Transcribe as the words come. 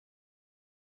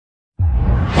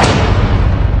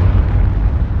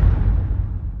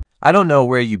I don't know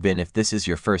where you've been if this is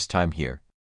your first time here,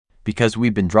 because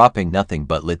we've been dropping nothing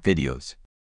but lit videos.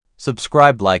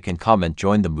 Subscribe, like, and comment.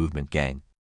 Join the movement, gang.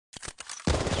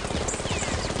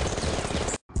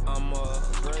 Omegadrip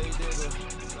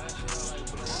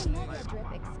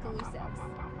exclusives.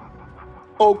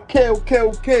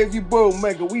 Okay, if you boy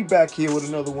Omega, we back here with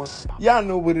another one. Y'all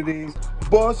know what it is.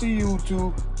 Boss of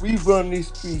YouTube, we run these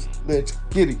streets. Let's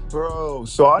get it. Bro,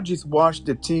 so I just watched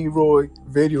the T-Roy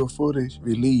video footage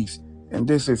release, and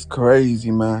this is crazy,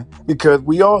 man. Because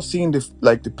we all seen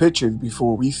the pictures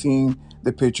before. We seen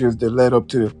the pictures that led up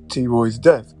to T-Roy's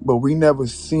death, but we never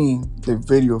seen the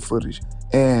video footage.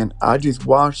 And I just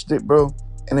watched it, bro,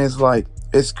 and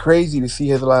it's crazy to see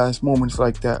his last moments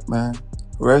like that, man.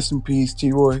 Rest in peace,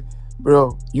 T-Roy.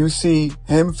 Bro, you see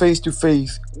him face to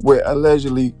face with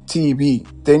allegedly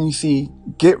TB. Then you see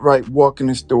Get Right walk in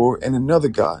the store and another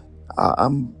guy. I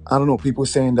don't know, people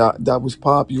saying that was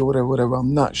Poppy or whatever.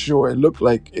 I'm not sure. It looked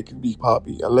like it could be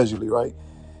Poppy, allegedly, right?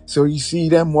 So you see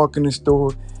them walk in the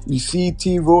store. You see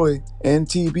T-Roy and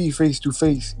TB face to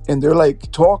face, and they're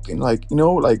like talking, like,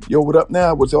 like, yo, what up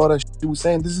now? What's all that shit he was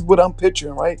saying? This is what I'm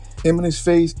picturing, right? Him in his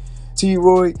face,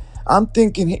 T-Roy. I'm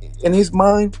thinking in his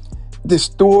mind, the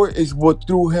store is what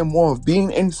threw him off.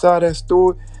 Being inside that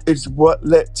store is what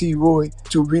led T-Roy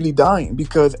to really dying.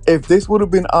 Because if this would have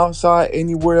been outside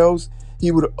anywhere else, he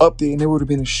would have upped it and it would have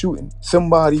been a shooting.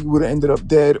 Somebody would have ended up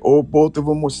dead, or both of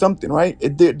them, or something, right?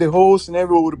 The whole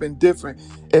scenario would have been different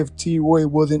if T-Roy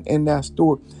wasn't in that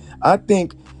store. I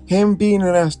think him being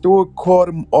in that store caught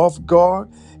him off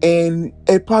guard, and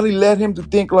it probably led him to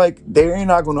think like, they're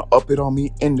not gonna up it on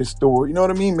me in the store. You know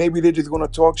what I mean? Maybe they're just gonna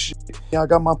talk shit. I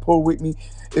got my pole with me.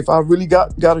 If I really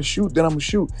gotta shoot, then I'm gonna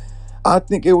shoot. I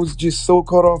think it was just so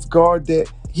caught off guard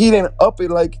that he didn't up it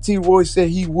like T-Roy said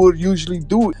he would usually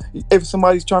do it if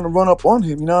somebody's trying to run up on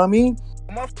him. You know what I mean?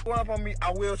 If you run up on me,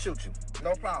 I will shoot you.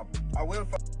 No problem. I will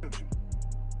shoot you.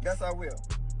 Yes, I will.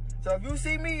 So if you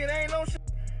see me and ain't no shit,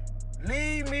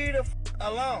 leave me the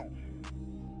alone.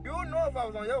 You don't know if I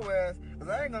was on your ass, because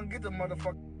I ain't gonna get the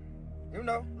motherfucker,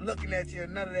 looking at you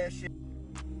and none of that shit.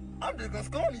 I'm just gonna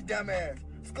scorn you dumb ass.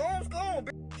 Scorn,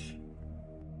 bitch.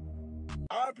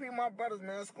 RP my brothers,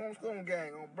 man. Scorn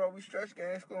gang. Bro, we stretch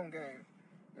gang, scorn gang.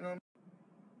 You know,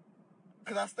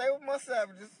 because I stay with my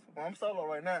savages. Well, I'm solo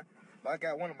right now, but I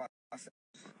got one of my savages.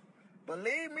 But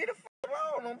leave me the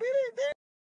alone. Don't be that.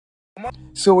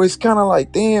 So it's kind of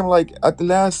like, damn, like at the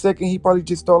last second, he probably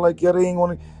just thought like, yeah, they ain't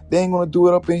gonna do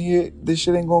it up in here. This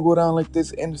shit ain't gonna go down like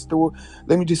this in the store.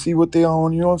 Let me just see what they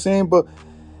on. You know what I'm saying? But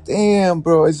damn,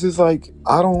 bro, it's just like,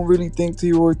 I don't really think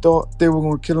T-Roy thought they were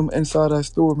gonna kill him inside that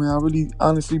store, man. I really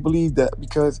honestly believe that,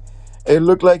 because it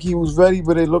looked like he was ready,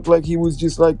 but it looked like he was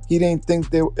just like, he didn't think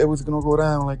that it was gonna go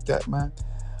down like that, man.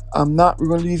 I'm not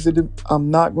gonna release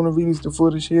the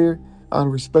footage here out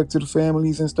of respect to the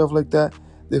families and stuff like that.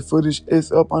 The footage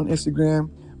is up on Instagram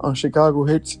on Chicago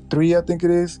Hits 3, I think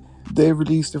it is. They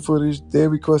released the footage. They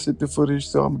requested the footage,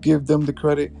 so I'm gonna give them the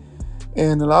credit.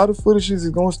 And a lot of footage is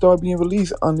gonna start being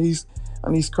released on these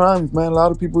crimes, man. A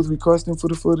lot of people is requesting for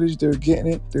the footage. They're getting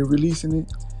it. They're releasing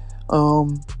it.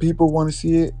 People want to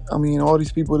see it. I mean, all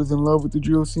these people that's in love with the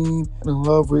drill scene and in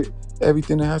love with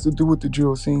everything that has to do with the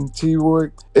drill scene.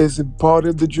 T-Roy is a part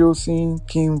of the drill scene.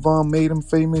 King Von made him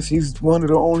famous. He's one of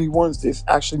the only ones that's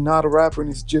actually not a rapper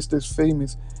and is just as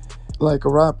famous like a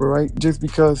rapper, right? Just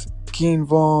because King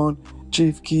Von,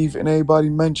 Chief Keef, and everybody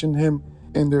mentioned him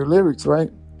in their lyrics,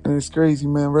 right? And it's crazy,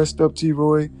 man. Rest up,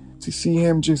 T-Roy. To see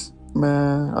him just,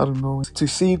 man, I don't know. To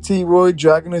see T-Roy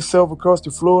dragging himself across the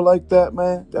floor like that,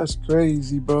 man, that's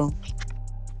crazy, bro.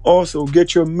 Also,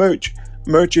 get your merch.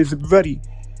 Merch is ready.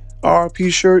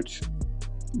 RP shirts,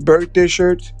 birthday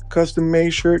shirts, custom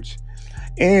made shirts.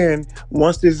 And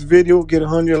once this video get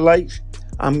 100 likes,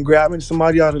 I'm grabbing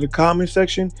somebody out of the comment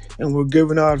section and we're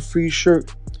giving out a free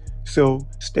shirt. So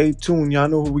stay tuned. Y'all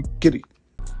know who we get it.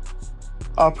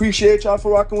 I appreciate y'all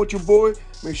for rocking with your boy.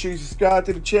 Make sure you subscribe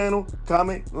to the channel,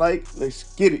 comment, like,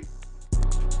 let's get it.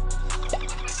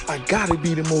 I gotta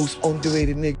be the most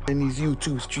underrated nigga in these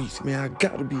YouTube streets, man. I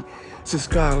gotta be.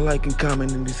 Subscribe, like, and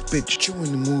comment in this bitch. Join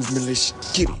the movement, let's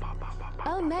get it.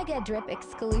 Omegadrip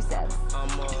exclusives.